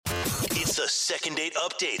It's the second date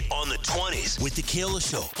update on the 20s with the Kayla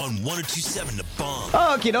Show on 102.7 The Bomb.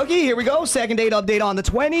 Okie dokie, here we go. Second date update on the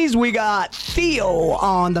 20s. We got Theo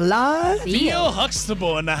on the line. Theo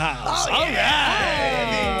Huxtable in the house. Oh, All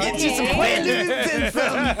right. Get you some Quaaludes and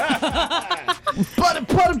some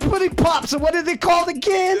pudding pops. And what are they called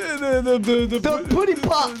again? The pudding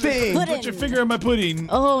pop thing. Put your finger in my pudding.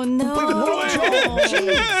 Oh, no.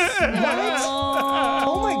 Jeez.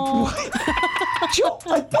 Oh, my God. Joe,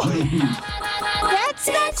 I thought... That's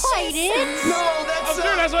not quite it. No, that's... I'm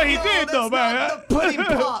sure that's what he did, though, man. Not the pudding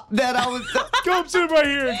pop that I was... Come sit right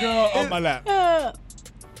here, girl, on my lap.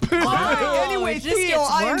 Anyway, it just Theo,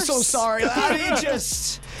 gets I am worse. so sorry.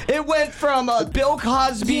 It went from Bill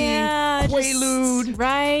Cosby, Quaalude,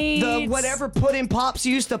 right. the whatever pudding pops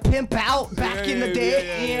used to pimp out back in the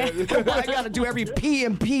day. Yeah. I got to do every P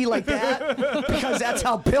and P like that because that's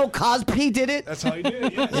how Bill Cosby did it. That's how he did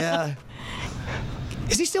it, yes. Yeah.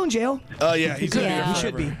 Is he still in jail? Yeah, he's in Yeah. here He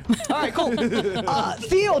should be. forever. All right, cool.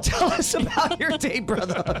 Theo, tell us about your date,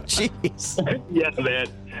 brother. Jeez. Yeah, man.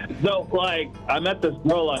 So, I met this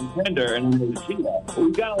girl on Tinder, and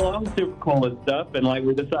we got along super cool and stuff, and,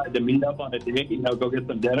 we decided to meet up on a date, go get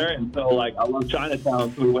some dinner, and so, I love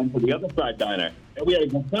Chinatown, so we went to the other side diner, and we had a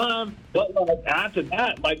good time, but, after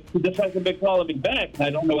that, she just hasn't been calling me back, and I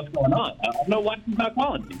don't know what's going on. I don't know why she's not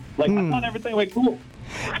calling me. I thought everything went cool.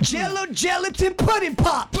 Jello gelatin pudding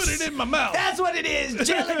pops. Put it in my mouth. That's what it is.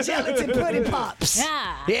 Jello gelatin pudding pops.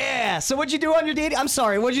 Yeah. Yeah. So what'd you do on your date? I'm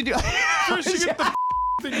sorry. What'd you do? First you get the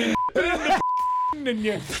thing, put it in the and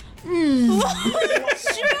you...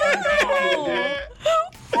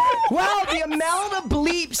 Wow, the amount of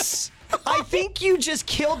bleeps. I think you just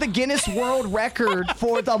killed the Guinness World Record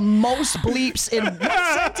for the most bleeps in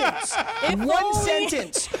one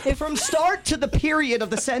sentence. From start to the period of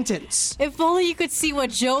the sentence. If only you could see what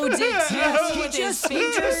Joe did too Yes, with his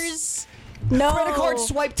he fingers. No. Credit card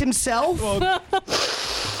swiped himself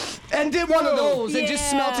and did one of those and just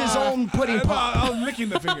smelt his own pudding pop. I was licking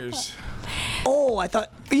the fingers. Oh, I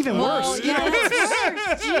thought even worse. Even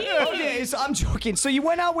worse. Okay, so I'm joking. So you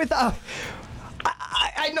went out with I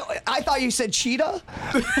know. I thought you said cheetah,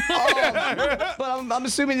 but I'm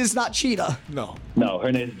assuming it's not cheetah. No. No,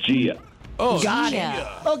 her name's Gia. Oh, Got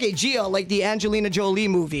Gia. it. Okay, Gia, like the Angelina Jolie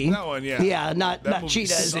movie. That one, yeah. Yeah, not That movie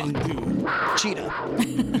cheetah as in sucked, dude. cheetah.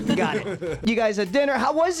 Got it. You guys at dinner?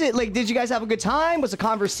 How was it? Did you guys have a good time? Was the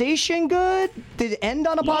conversation good? Did it end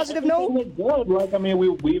on a positive note? It was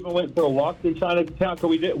good. We even went for a walk to Chinatown because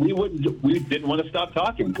we didn't want to stop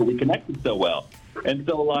talking because we connected so well. And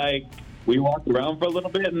so, we walked around for a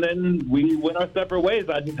little bit, and then we went our separate ways.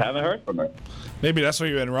 I just haven't heard from her. Maybe that's where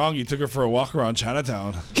you went wrong. You took her for a walk around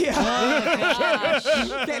Chinatown. Yeah.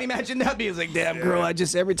 Can't imagine that being damn girl.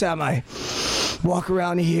 Every time I walk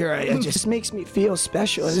around here, it just makes me feel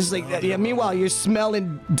special. It's just that. Yeah. Meanwhile, you're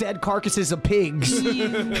smelling dead carcasses of pigs,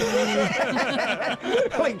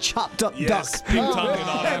 like chopped up Yes, duck pig tongue and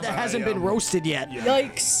all that. that hasn't been roasted yet.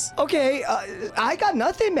 Yikes. Okay, I got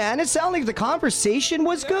nothing, man. It sounded like the conversation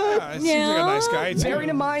was good. Yeah, it seems like a nice guy, too. Bearing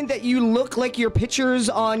in mind that you look like your pictures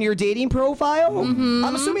on your dating profile.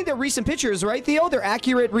 I'm assuming they're recent pictures, right, Theo? They're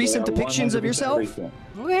accurate recent They are depictions of 100% yourself? recent.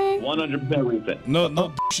 Okay. 100% recent. No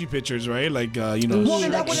douchey pictures, right? Well,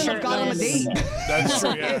 then that wouldn't have got on a date. That's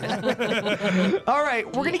true, yeah. All right,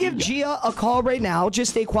 we're going to give Gia a call right now.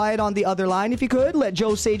 Just stay quiet on the other line if you could. Let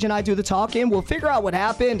Joe, Sage, and I do the talking. We'll figure out what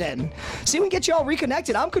happened and see if we can get you all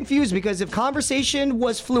reconnected. I'm confused because if conversation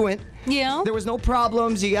was fluent, Yeah. there was no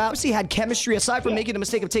problems, you obviously had chemistry aside from making the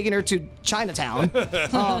mistake of taking her to Chinatown.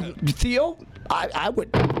 Theo, I would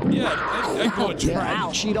Yeah, I'd go with I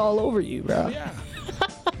would cheat all over you, bro. Yeah.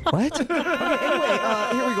 What? Okay,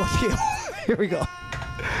 anyway, here we go, Theo. Here we go.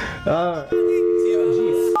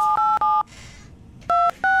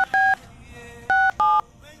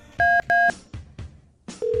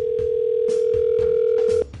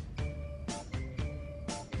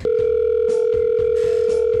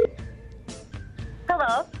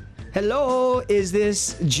 Hello. Hello, is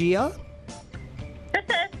this Gia? This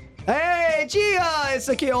is. Hey, Gia, it's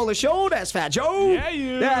the Keola Show. That's Fat Joe. Yeah,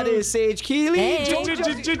 you. That is Sage Keeley. Hey. Gia,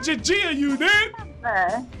 you did?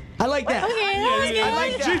 I like that. Okay, I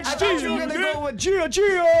like that. I thought you were gonna go with Gia.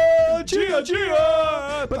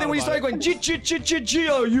 But then when you started going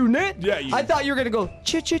Gia unit, Yeah, you. I thought you were gonna go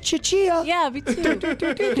Gia. Yeah, me too. But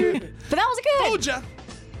that was good. Told ya.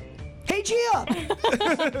 Hey, Gia.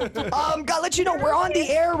 Gotta let you know we're on the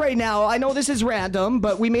air right now. I know this is random,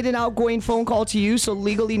 but we made an outgoing phone call to you, so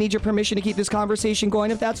legally need your permission to keep this conversation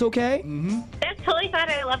going, if that's okay. That's totally fine.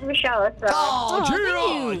 I love your show. So. Oh,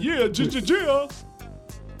 Oh, Yeah, Gia.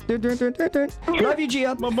 Love you,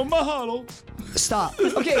 Gia. Mahalo. Stop.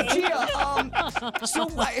 Okay, Gia. So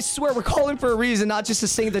I swear we're calling for a reason, not just to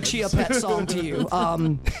sing the Chia Pet song to you.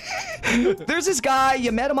 There's this guy.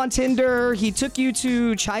 You met him on Tinder. He took you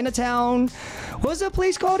to Chinatown. What was that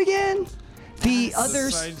place called again? The other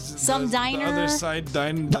diner. The other side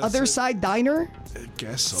diner. The other side diner. I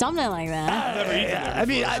guess so. Something like that. Never eaten there I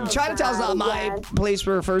mean, Chinatown's not my place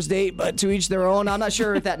for a first date, but to each their own. I'm not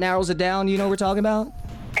sure if that narrows it down. You know what we're talking about?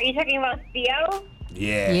 Are you talking about Theo?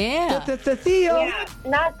 Yeah. Yeah. The Theo. Yeah,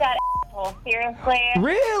 not that asshole. Seriously.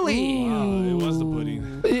 Really? Wow, it was the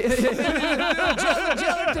pudding.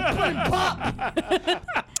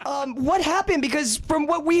 What happened? Because from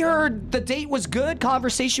what we heard, the date was good.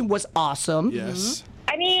 Conversation was awesome. Yes.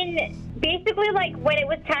 I mean, basically, like, when it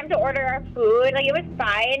was time to order our food, like, it was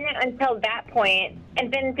fine until that point.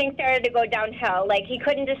 And then things started to go downhill. Like, he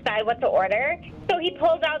couldn't decide what to order. So he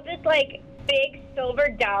pulled out this, like, big silver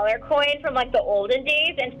dollar coin from, like, the olden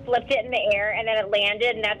days and flipped it in the air, and then it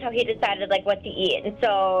landed, and that's how he decided, like, what to eat. And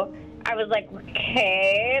so I was like,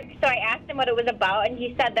 okay. So I asked him what it was about, and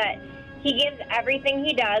he said that he gives everything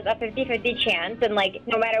he does a 50-50 chance, and, like,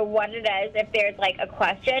 no matter what it is, if there's, like, a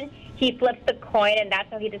question, he flips the coin, and that's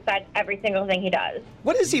how he decides every single thing he does.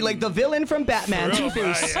 What is he, like the villain from Batman? Real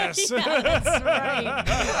Two-Face. yes. That's right.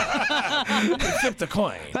 Flip the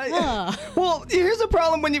coin. Well, here's the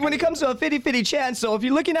problem when it comes to a 50-50 chance. So if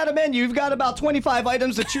you're looking at a menu, you've got about 25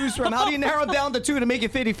 items to choose from. How do you narrow down the two to make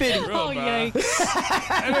it 50-50? Real, Oh, bruh.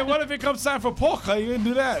 yikes. And then what if it comes time for pork? How you gonna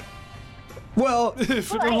do that? Well,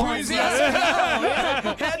 For the horns,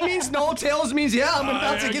 head means no, tails means yeah. I'm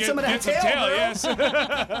about to get some of that some tail, bro. yes.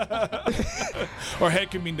 Or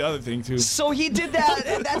head can mean the other thing too. So he did that,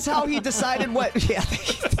 and that's how he decided what. Yeah.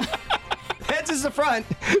 Heads is the front,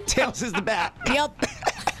 tails is the back. Yep.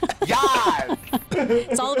 Yeah.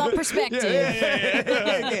 It's all about perspective.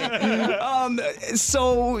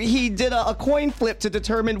 So he did a coin flip to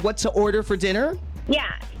determine what to order for dinner.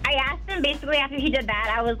 Yeah, I asked him basically after he did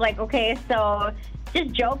that, I was like, okay, so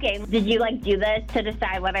just joking, did you like do this to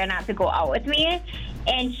decide whether or not to go out with me?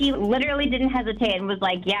 And he literally didn't hesitate and was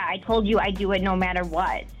like, yeah, I told you I do it no matter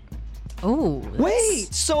what. Oh.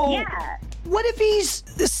 Wait, so Yeah. what if he's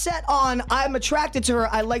set on I'm attracted to her,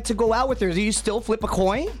 I like to go out with her? Do you still flip a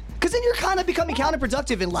coin? Because then you're kind of becoming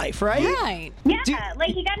counterproductive in life, right? Right. Yeah,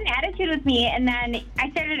 like he got an attitude with me, and then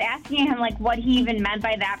I started asking him like what he even meant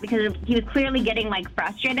by that, because he was clearly getting like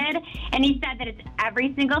frustrated, and he said that it's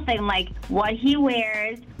every single thing, like what he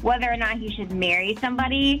wears, whether or not he should marry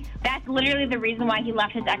somebody. That's literally the reason why he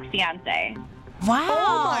left his ex-fiance. Wow.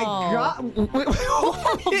 Oh my God.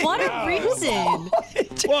 What a reason.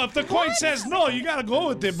 Well, if the coin says no, you gotta go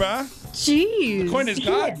with it, bruh. Jeez. Coin is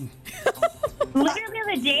God.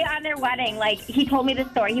 Literally the day on their wedding, like he told me the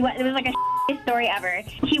story. It was like a story ever.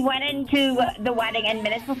 He went into the wedding, and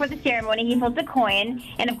minutes before the ceremony, he flipped a coin,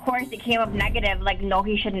 and of course it came up negative, like no,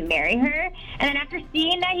 he shouldn't marry her. And then after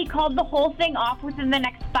seeing that, he called the whole thing off within the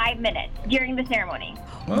next 5 minutes during the ceremony.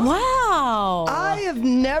 Wow. I have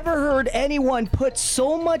never heard anyone put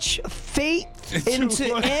so much faith into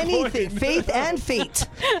one anything, coin. faith and fate.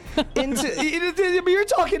 You're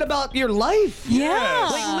talking about your life. Yeah.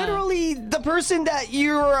 Like literally the person that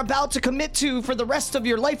you're about to commit to for the rest of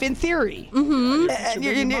your life in theory. Mm-hmm. And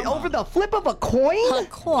you're over the flip of a coin? A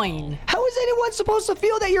coin. How is anyone supposed to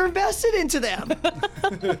feel that you're invested into them?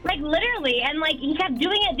 Like literally, and like he kept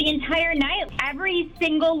doing it the entire night. Every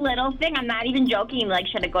single little thing. I'm not even joking. Like,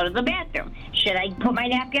 should I go to the bathroom? Should I put my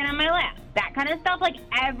napkin on my lap? That kind of stuff, like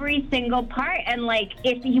every single part. And like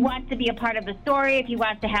if he wants to be a part of the story, if he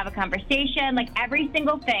wants to have a conversation, like every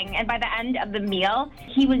single thing. And by the end of the meal,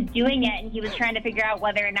 he was doing it, and he was trying to figure out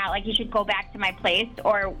whether or not like he should go back to my place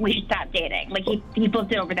or we should stop dating. Like he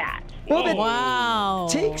flipped it over that. Well, then Wow.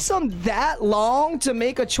 takes them that long to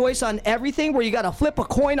make a choice on everything where you got to flip a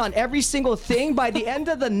coin on every single thing. By the end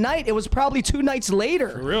of the night, it was probably 2 nights later.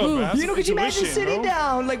 For real, bruh. That's You know, could you imagine intuition, sitting bro.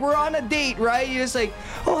 down, like we're on a date, right? You're just like,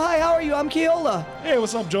 oh, hi, how are you? I'm Keola. Hey,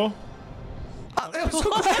 what's up, Joe? I'm so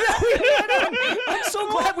glad we met on, I'm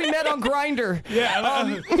so glad we met on Grindr. Yeah.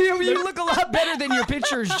 You look a lot better than your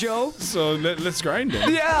pictures, Joe. So let's grind it.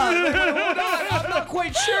 Yeah. Like, hold on, I'm not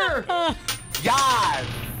quite sure. God.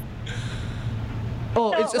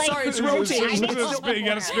 Oh, it's like- sorry, it's I rotating. need help You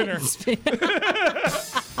got a spinner.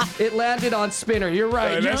 It landed on spinner. You're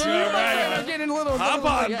right. Right, that's You're right, right. I'm getting a little. Hop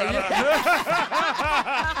on, brother.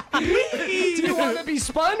 Do you want to be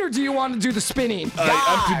spun or do you want to do the spinning?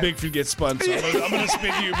 I'm too big for you to get spun, so I'm gonna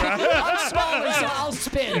spin you, bro. I'm smaller, so I'll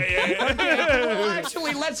spin. Okay. Well,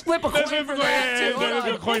 actually, let's flip a coin for that too. Hold Let's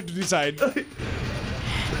on. go coin to decide.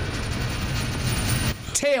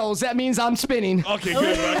 tails, that means I'm spinning. Okay,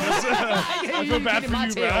 good, bro. I feel bad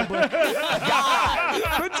for you, bro. God,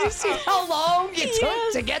 but do you see how long it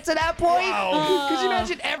took to get to that point? Wow. Could you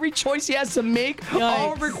imagine every choice he has to make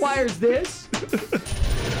all requires this?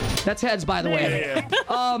 That's heads, by the way.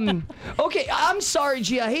 Yeah. Okay, I'm sorry,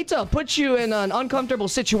 G. I hate to put you in an uncomfortable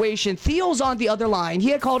situation. Theo's on the other line. He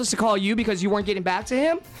had called us to call you because you weren't getting back to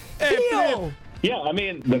him. Hey, Theo! Yeah, I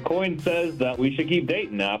mean, the coin says that we should keep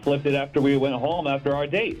dating. I flipped it after we went home after our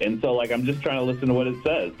date. And so, like, I'm just trying to listen to what it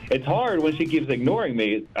says. It's hard when she keeps ignoring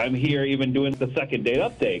me. I'm here even doing the second date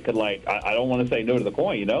update because, like, I don't want to say no to the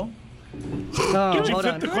coin, you know? Oh, You hold flipped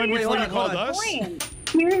on. the coin Wait, before hold you on, called hold on. us?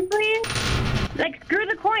 Seriously? Like, screw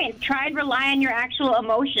the coins. Try and rely on your actual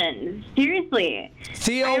emotions. Seriously.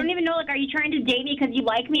 Theo? I don't even know, like, are you trying to date me because you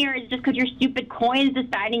like me, or is it just because your stupid coins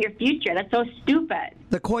deciding your future? That's so stupid.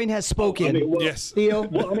 The coin has spoken. I mean, well, Yes. Theo?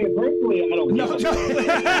 Well, I mean, personally, I don't give I'm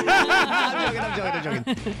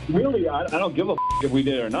joking. Really, I don't give a if we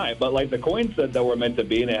did or not. But, like, the coin said that we're meant to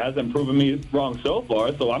be, and it hasn't proven me wrong so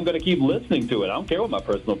far. So I'm going to keep listening to it. I don't care what my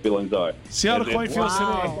personal feelings are. See how the coin feels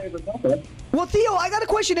today. Well, Theo, I got a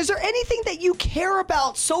question. Is there anything that you care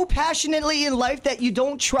about so passionately in life that you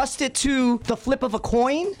don't trust it to the flip of a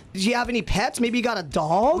coin? Do you have any pets? Maybe you got a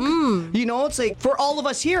dog? You know, it's like for all of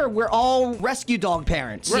us here, we're all rescue dog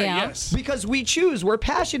parents. Right, Yeah. yes. Because we choose. We're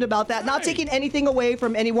passionate about that. Not taking anything away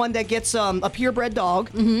from anyone that gets a purebred dog.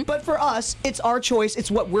 But for us, it's our choice.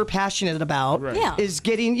 It's what we're passionate about. Right. Yeah. Is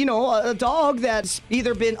getting, you know, a dog that's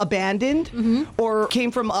either been abandoned or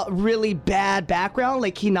came from a really bad background.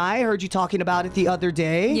 Like Kenai, I heard you talking about it the other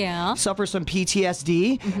day. Yeah. Suffers from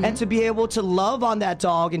PTSD. And to be able to love on that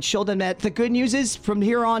dog and show them that the good news is from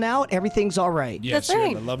here on out, everything's all right. Yes, That's you're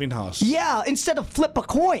right. in a loving house. Yeah, instead of flip a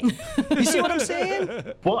coin. You see what I'm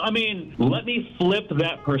saying? Well, I mean, let me flip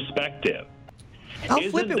that perspective. I'll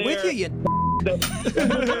flip it with you,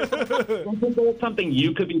 Isn't there something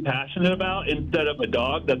you could be passionate about instead of a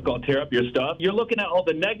dog that's going to tear up your stuff? You're looking at all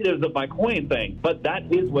the negatives of my coin thing, but that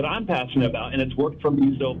is what I'm passionate about, and it's worked for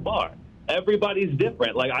me so far. Everybody's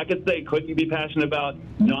different. Like, I could say, couldn't you be passionate about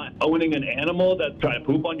not owning an animal that's trying to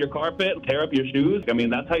poop on your carpet, tear up your shoes? I mean,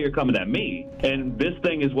 that's how you're coming at me. And this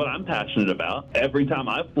thing is what I'm passionate about. Every time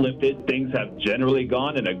I've flipped it, things have generally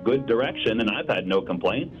gone in a good direction, and I've had no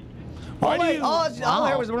complaints. All I heard was,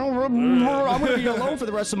 I'm going to be alone for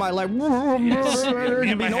the rest of my life. There's going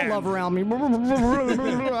to be no love around me.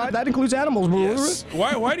 That includes animals. Yes.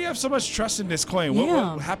 Why do you have so much trust in this coin?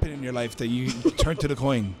 Yeah. What happened in your life that you turned to the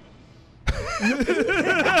coin? Ready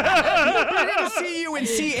to see you in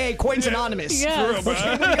CA, Coins Anonymous. Yes. We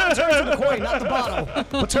gotta turn to the coin, not the bottle.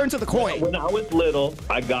 But turn to the coin. When I was little,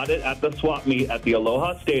 I got it at the swap meet at the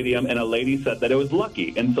Aloha Stadium, and a lady said that it was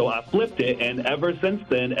lucky. And so I flipped it, and ever since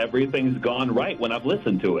then, everything's gone right when I've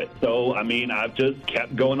listened to it. So, I mean, I've just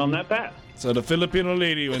kept going on that path. So the Filipino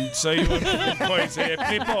lady, when saw you with the coin, say,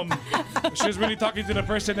 hey, flip 'em. She was really talking to the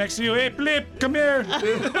person next to you. Hey, flip, come here.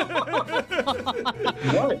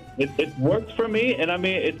 Right. It works for me, and I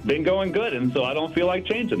mean, it's been going good, and so I don't feel like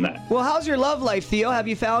changing that. Well, how's your love life, Theo? Have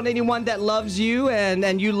you found anyone that loves you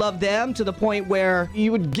and you love them to the point where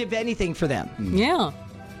you would give anything for them? Yeah.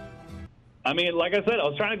 I mean, like I said, I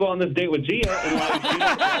was trying to go on this date with Gia, and like,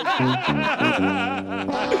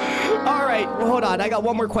 All right, well, hold on. I got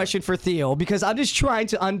one more question for Theo because I'm just trying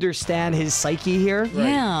to understand his psyche here.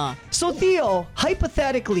 Yeah. So, Theo,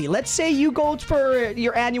 hypothetically, let's say you go for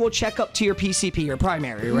your annual checkup to your PCP, your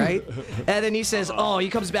primary, right? And then he says, oh, he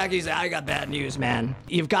comes back and he says, I got bad news, man.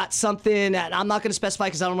 You've got something that I'm not going to specify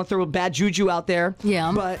because I don't want to throw a bad juju out there.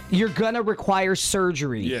 Yeah. But you're going to require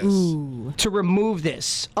surgery Yes. to remove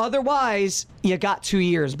this. Otherwise, you got 2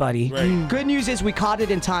 years, buddy. Right. Good news is we caught it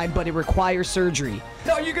in time, but it requires surgery.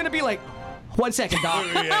 No, you're going to be like, 1 second, doc.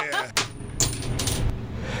 Yeah.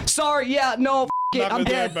 Sorry, yeah, no, it, I'm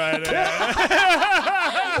dead.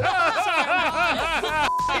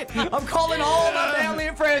 I'm calling all my family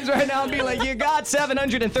and friends right now and be like, you got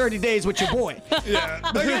 730 days with your boy. Yeah.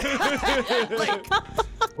 Like,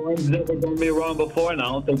 Coin's never done me wrong before, and I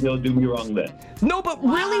don't think he'll do me wrong then. no, but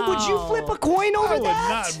really, would you flip a coin over I would that?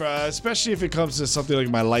 not, bro. Especially if it comes to something like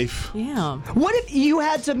my life. Yeah. What if you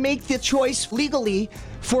had to make the choice legally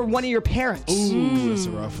for one of your parents? Ooh, that's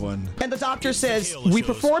a rough one. And the doctor says, we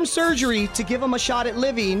perform surgery to give them a shot at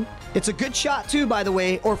living. It's a good shot too, by the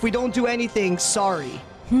way. Or if we don't do anything, sorry.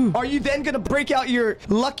 Are you then going to break out your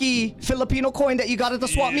lucky Filipino coin that you got at the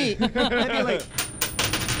swap meet? And be like,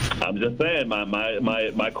 I'm just saying,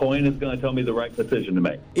 my coin is going to tell me the right decision to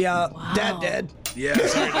make. yeah, Dad dead. Yeah,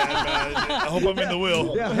 sorry, Dad. hope I'm in the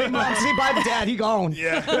will. Yeah, hey, Mom, say bye to Dad. He gone.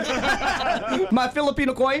 Yeah. My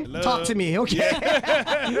Filipino coin, Hello. talk to me, okay?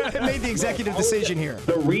 It made the executive decision here.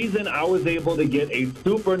 The reason I was able to get a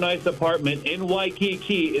super nice apartment in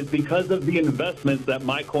Waikiki is because of the investments that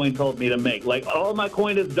my coin told me to make. Like, all my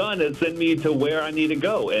coin has done is send me to where I need to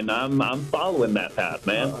go, and I'm following that path,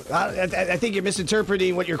 man. I think you're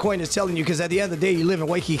misinterpreting what your coin is telling you, because at the end of the day, you live in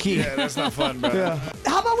Waikiki. Yeah, that's not fun, bro.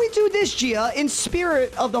 How about we do this, Gia? In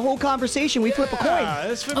spirit of the whole conversation, we flip a coin.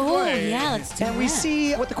 Let's flip a Oh, coin. yeah, let's do And that. we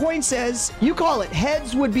see what the coin says. You call it.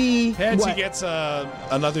 Heads would be Heads, what? he gets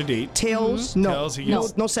another date. Tails? No. Tails, he no,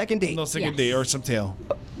 gets- no second date. No second Yes. date or some tail.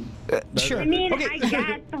 Sure. I mean, Okay. I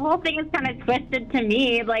guess the whole thing is kind of twisted to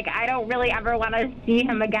me. Like, I don't really ever want to see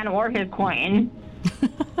him again or his coin.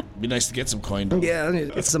 Be nice to get some coin. Though. Yeah,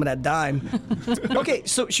 it's some of that dime. Okay,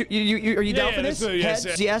 so you are you down Yeah, for this? let's do it, yes,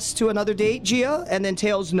 Heads, yeah. yes to another date, Gia, and then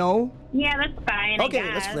tails, no. Yeah, that's fine. Okay,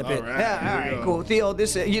 I let's guess. flip it. All right, Yeah, here all we right, go. cool. Theo,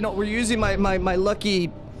 this we're using my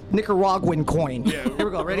lucky Nicaraguan coin. Yeah, Here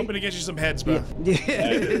we go. We're Ready? hoping to get you some heads, bro.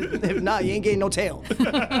 If not, you ain't getting no tail.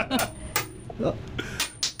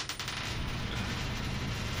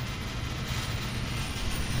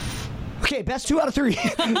 Okay, best 2 out of 3. 2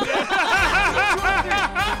 out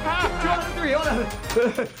of 3. Hold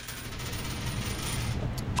on.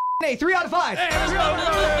 Hey, 3 out of 5. Hey, let's go.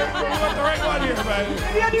 We want the right one here, man.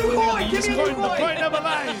 Give me a new coin. Give This me a new coin, the coin. coin never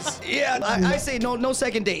lies. Yeah, I say no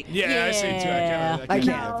second date. Yeah, I see too. I I can't.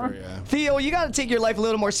 can't. Yeah. Theo, you got to take your life a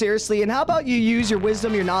little more seriously. And how about you use your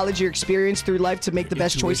wisdom, your knowledge, your experience through life to make the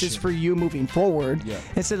best choices Intuition. for you moving forward, Yeah.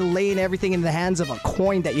 instead of laying everything in the hands of a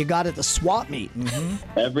coin that you got at the swap meet.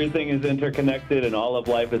 Everything is interconnected, and all of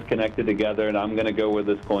life is connected together, and I'm going to go where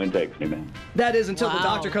this coin takes me, man. That is until the Wow.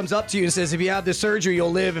 doctor comes up to you and says, if you have this surgery,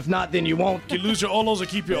 you'll live. If not, then you won't. You lose your olos or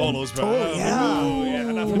keep your olos, bro. Oh, yeah. Ooh,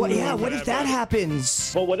 yeah. What if that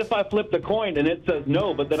happens? Well, what if I flip the coin and it says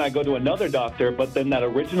no, but then I go to another doctor, but then that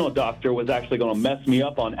original doctor was actually going to mess me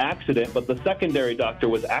up on accident, but the secondary doctor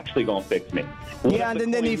was actually going to fix me? What Yeah, if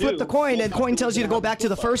and then you flip the coin, and the coin tells you to go back to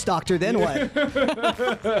the first doctor. Then what?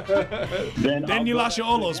 Then you lost your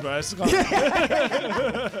olos, bro. It's gone.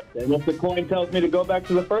 And if the coin tells me to go back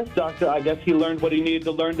to the first doctor, I guess he learned what he needed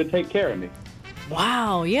to learn to take care of me.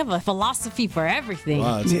 Wow, you have a philosophy for everything.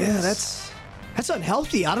 Wow, it's- Yeah, that's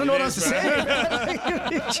unhealthy. I don't know what else to say.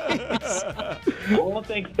 Jeez. I don't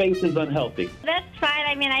think space is unhealthy. That's fine.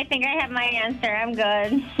 I mean, I think I have my answer. I'm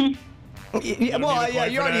good. Yeah, well, need a yeah,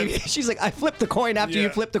 coin you for already. that. She's like, I flipped the coin after you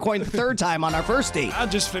Yeah. flipped the coin the third time on our first date. I'll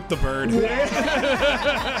just flip the bird.